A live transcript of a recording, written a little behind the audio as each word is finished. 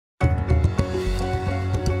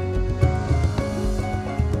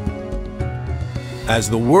As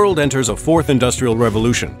the world enters a fourth industrial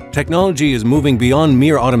revolution, technology is moving beyond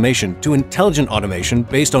mere automation to intelligent automation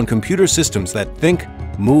based on computer systems that think,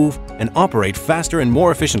 move, and operate faster and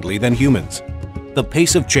more efficiently than humans. The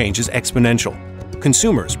pace of change is exponential.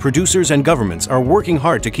 Consumers, producers, and governments are working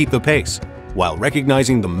hard to keep the pace, while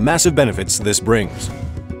recognizing the massive benefits this brings.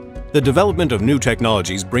 The development of new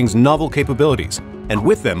technologies brings novel capabilities, and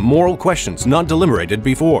with them moral questions not deliberated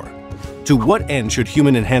before. To what end should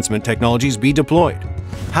human enhancement technologies be deployed?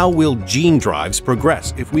 How will gene drives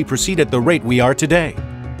progress if we proceed at the rate we are today?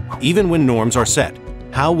 Even when norms are set,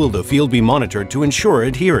 how will the field be monitored to ensure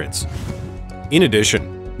adherence? In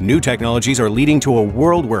addition, new technologies are leading to a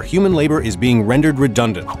world where human labor is being rendered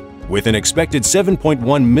redundant, with an expected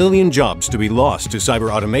 7.1 million jobs to be lost to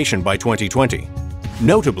cyber automation by 2020.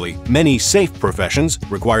 Notably, many safe professions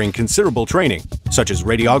requiring considerable training, such as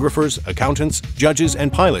radiographers, accountants, judges,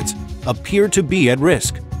 and pilots, appear to be at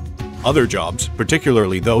risk. Other jobs,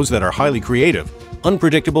 particularly those that are highly creative,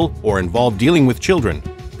 unpredictable, or involve dealing with children,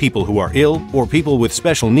 people who are ill, or people with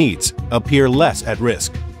special needs, appear less at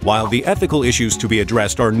risk. While the ethical issues to be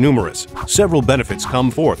addressed are numerous, several benefits come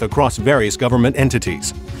forth across various government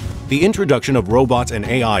entities. The introduction of robots and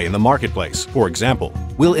AI in the marketplace, for example,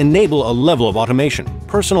 will enable a level of automation,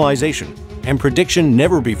 personalization, and prediction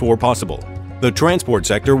never before possible. The transport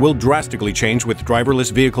sector will drastically change with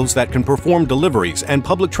driverless vehicles that can perform deliveries and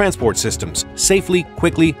public transport systems safely,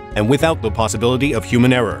 quickly, and without the possibility of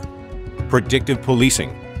human error. Predictive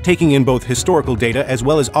policing, taking in both historical data as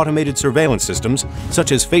well as automated surveillance systems,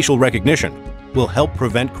 such as facial recognition, will help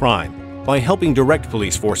prevent crime by helping direct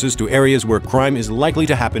police forces to areas where crime is likely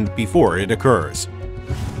to happen before it occurs.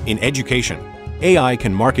 In education, AI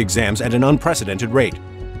can mark exams at an unprecedented rate,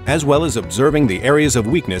 as well as observing the areas of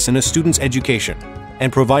weakness in a student's education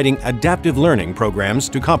and providing adaptive learning programs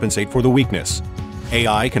to compensate for the weakness.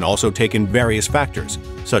 AI can also take in various factors,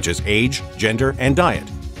 such as age, gender, and diet,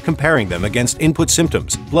 comparing them against input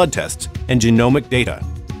symptoms, blood tests, and genomic data,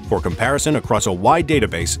 for comparison across a wide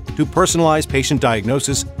database to personalize patient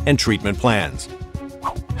diagnosis and treatment plans.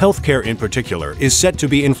 Healthcare in particular is set to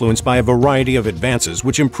be influenced by a variety of advances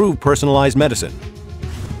which improve personalized medicine.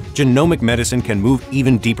 Genomic medicine can move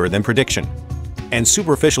even deeper than prediction, and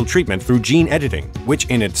superficial treatment through gene editing, which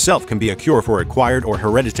in itself can be a cure for acquired or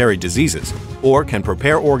hereditary diseases, or can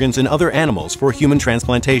prepare organs in other animals for human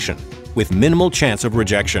transplantation, with minimal chance of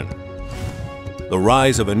rejection. The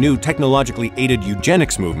rise of a new technologically aided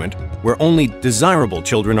eugenics movement, where only desirable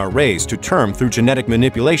children are raised to term through genetic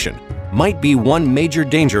manipulation, might be one major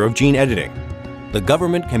danger of gene editing. The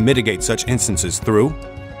government can mitigate such instances through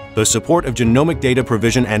the support of genomic data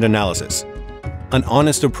provision and analysis, an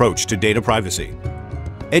honest approach to data privacy,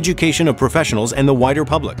 education of professionals and the wider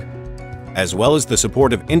public, as well as the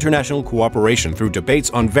support of international cooperation through debates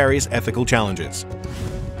on various ethical challenges.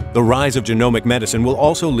 The rise of genomic medicine will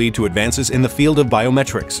also lead to advances in the field of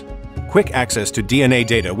biometrics. Quick access to DNA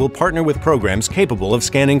data will partner with programs capable of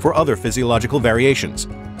scanning for other physiological variations,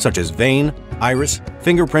 such as vein, iris,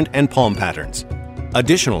 fingerprint, and palm patterns.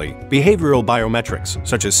 Additionally, behavioral biometrics,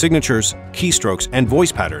 such as signatures, keystrokes, and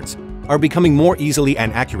voice patterns, are becoming more easily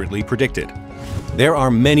and accurately predicted. There are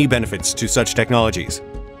many benefits to such technologies.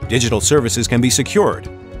 Digital services can be secured,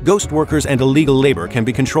 ghost workers and illegal labor can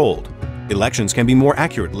be controlled, elections can be more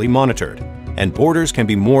accurately monitored, and borders can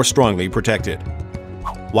be more strongly protected.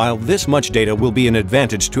 While this much data will be an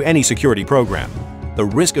advantage to any security program, the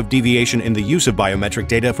risk of deviation in the use of biometric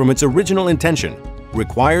data from its original intention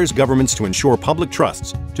requires governments to ensure public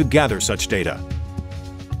trusts to gather such data.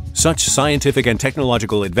 Such scientific and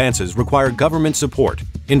technological advances require government support,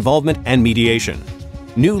 involvement, and mediation.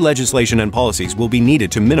 New legislation and policies will be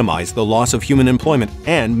needed to minimize the loss of human employment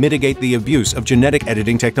and mitigate the abuse of genetic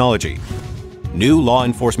editing technology. New law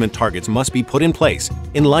enforcement targets must be put in place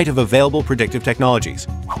in light of available predictive technologies,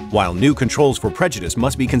 while new controls for prejudice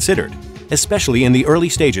must be considered, especially in the early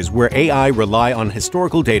stages where AI rely on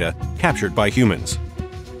historical data captured by humans.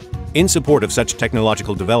 In support of such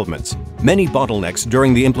technological developments, many bottlenecks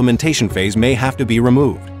during the implementation phase may have to be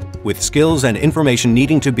removed, with skills and information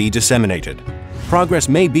needing to be disseminated. Progress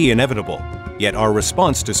may be inevitable, yet our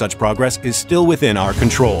response to such progress is still within our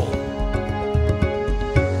control.